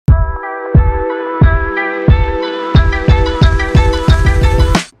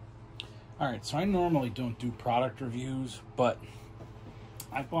Alright, so I normally don't do product reviews, but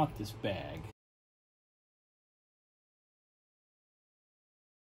I bought this bag.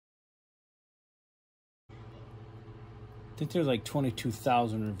 I think there's like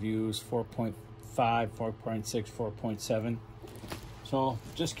 22,000 reviews, 4.5, 4.6, 4.7. So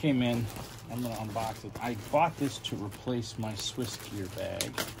just came in. I'm gonna unbox it. I bought this to replace my Swiss gear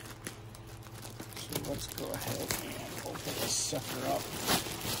bag. So let's go ahead and open this sucker up.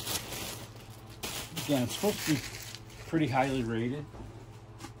 Again, it's supposed to be pretty highly rated.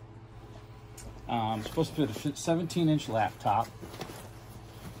 It's supposed to fit a 17-inch laptop.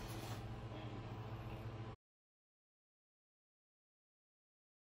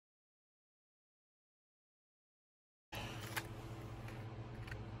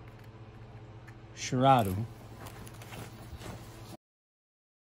 SHRRRADOO.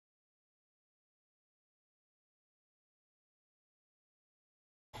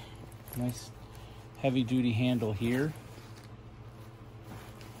 Nice heavy duty handle here.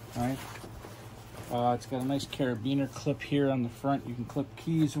 All right. It's got a nice carabiner clip here on the front you can clip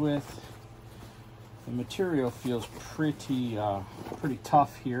keys with. The material feels pretty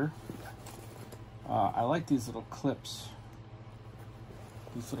tough here. I like these little clips.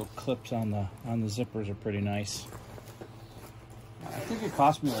 These little clips on the zippers are pretty nice. I think it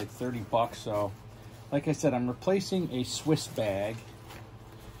cost me like 30 bucks. So, like I said, I'm replacing a Swiss bag,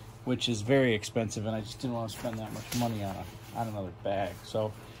 which is very expensive, and I just didn't want to spend that much money on another bag.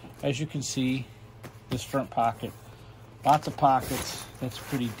 So, as you can see, this front pocket, lots of pockets. That's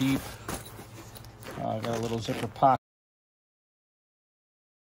pretty deep. Got a little zipper pocket.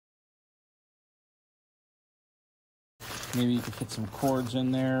 Maybe you could fit some cords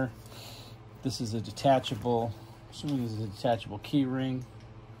in there. This is a detachable, assuming this is a detachable key ring.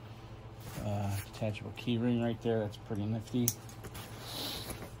 Detachable key ring right there, that's pretty nifty.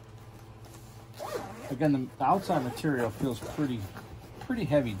 Again, the outside material feels pretty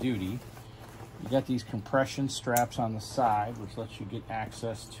heavy duty. You got these compression straps on the side, which lets you get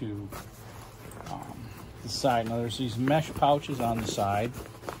access to the side. Now there's these mesh pouches on the side,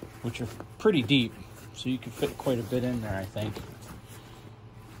 which are pretty deep. So you can fit quite a bit in there, I think.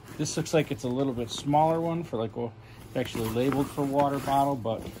 This looks like it's a little bit smaller one for like, well, it's actually labeled for water bottle,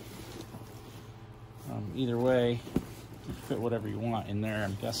 but either way, you can fit whatever you want in there,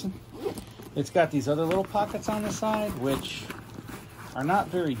 I'm guessing. It's got these other little pockets on the side, which are not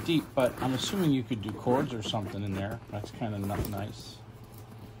very deep, but I'm assuming you could do cords or something in there. That's kind of nice.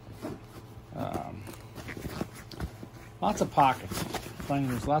 Lots of pockets. I find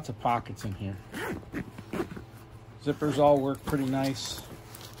there's lots of pockets in here. Zippers all work pretty nice.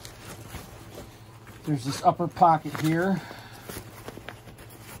 There's this upper pocket here.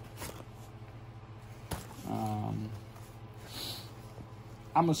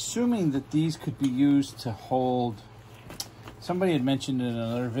 I'm assuming that these could be used to hold, somebody had mentioned in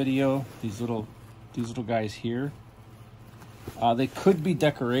another video, these little guys here. They could be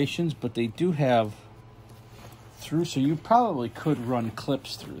decorations, but they do have through, so you probably could run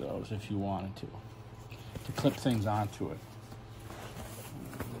clips through those if you wanted to clip things onto it.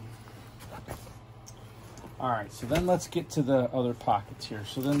 All right, so then let's get to the other pockets here.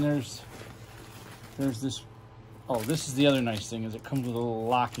 So then there's this, oh, this is the other nice thing, is it comes with a little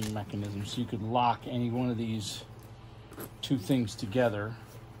locking mechanism, so you could lock any one of these two things together.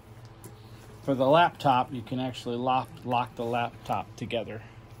 For the laptop, you can actually lock the laptop together.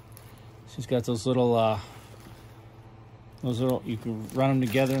 So it's got those little, you can run them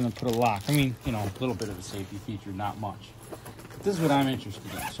together and then put a lock. I mean, you know, a little bit of a safety feature, not much. But this is what I'm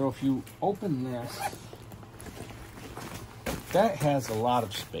interested in. So if you open this, that has a lot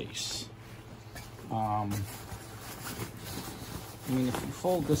of space. I mean, if you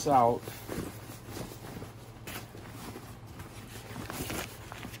fold this out,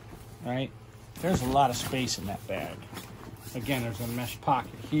 right, there's a lot of space in that bag. Again, there's a mesh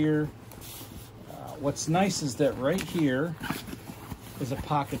pocket here. What's nice is that right here is a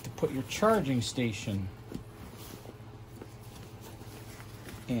pocket to put your charging station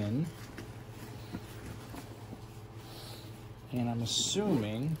in. And I'm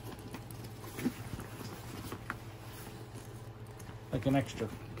assuming like an extra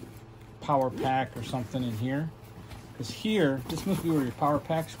power pack or something in here. Because here, this must be where your power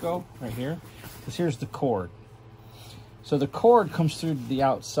packs go, right here. Because here's the cord. So the cord comes through to the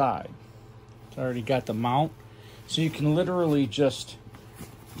outside. It's already got the mount. So you can literally just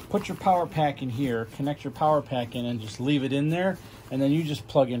put your power pack in here, connect your power pack in, and just leave it in there. And then you just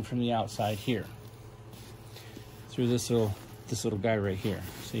plug in from the outside here. Through this little guy right here.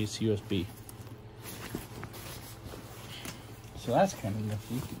 See, it's USB. So that's kind of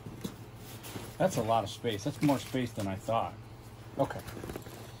nifty. That's a lot of space. That's more space than I thought. Okay.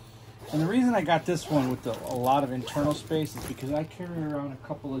 And the reason I got this one with a lot of internal space is because I carry around a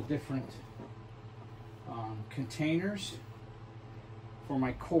couple of different containers for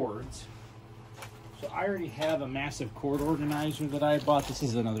my cords. So I already have a massive cord organizer that I bought. This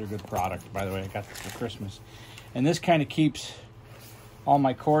is another good product, by the way. I got this for Christmas. And this kind of keeps all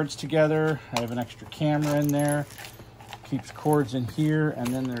my cords together. I have an extra camera in there. Keeps cords in here. And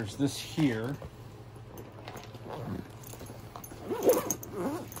then there's this here.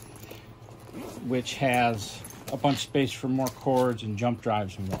 Which has a bunch of space for more cords and jump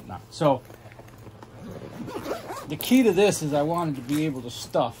drives and whatnot. So the key to this is I wanted to be able to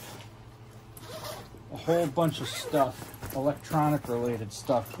stuff a whole bunch of stuff, electronic related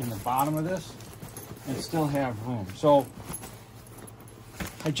stuff, in the bottom of this and still have room. So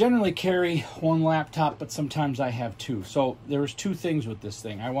I generally carry one laptop, but sometimes I have two. So there was two things with this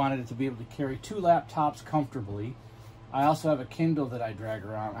thing. I wanted it to be able to carry two laptops comfortably. I also have a Kindle that I drag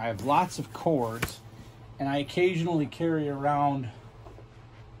around. I have lots of cords, and I occasionally carry around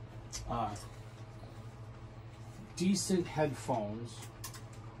decent headphones.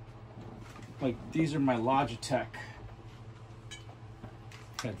 Like, these are my Logitech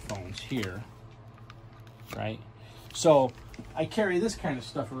headphones here, right? So I carry this kind of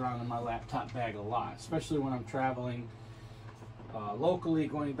stuff around in my laptop bag a lot, especially when I'm traveling locally,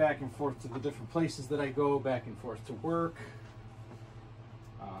 going back and forth to the different places that I go, back and forth to work,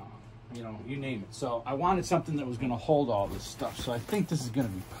 you know, you name it. So I wanted something that was going to hold all this stuff. So I think this is going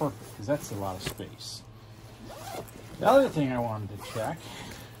to be perfect because that's a lot of space. The other thing I wanted to check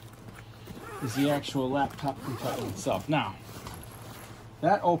is the actual laptop compartment itself. Now,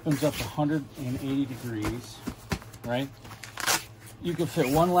 that opens up 180 degrees, right? You can fit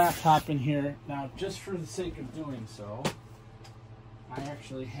one laptop in here. Now, just for the sake of doing so, I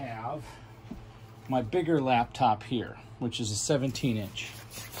actually have my bigger laptop here, which is a 17-inch.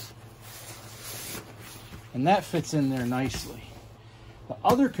 And that fits in there nicely. The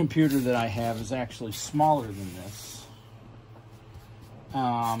other computer that I have is actually smaller than this.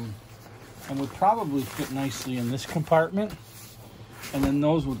 And would probably fit nicely in this compartment. And then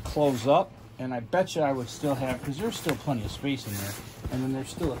those would close up. And I bet you I would still have, because there's still plenty of space in there. And then there's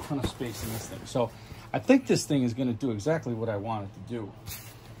still a ton of space in this thing. So I think this thing is going to do exactly what I want it to do.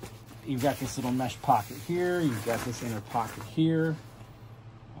 You've got this little mesh pocket here. You've got this inner pocket here.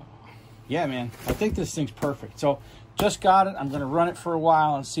 Yeah, man, I think this thing's perfect. So just got it. I'm going to run it for a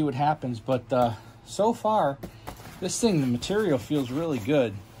while and see what happens. But so far, this thing, the material feels really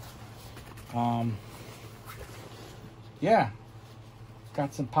good. Yeah,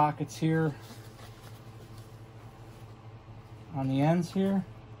 got some pockets here on the ends here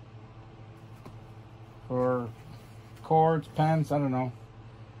for cords, pens, I don't know.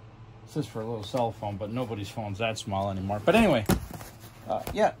 This is for a little cell phone, but nobody's phone's that small anymore. But anyway,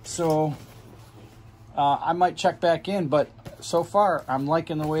 yeah, so I might check back in, but so far I'm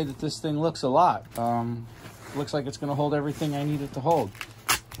liking the way that this thing looks a lot. Looks like it's going to hold everything I need it to hold.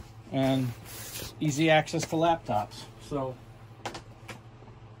 And easy access to laptops. So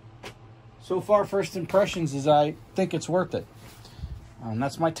far, first impressions is I think it's worth it.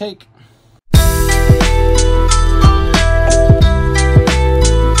 That's my take.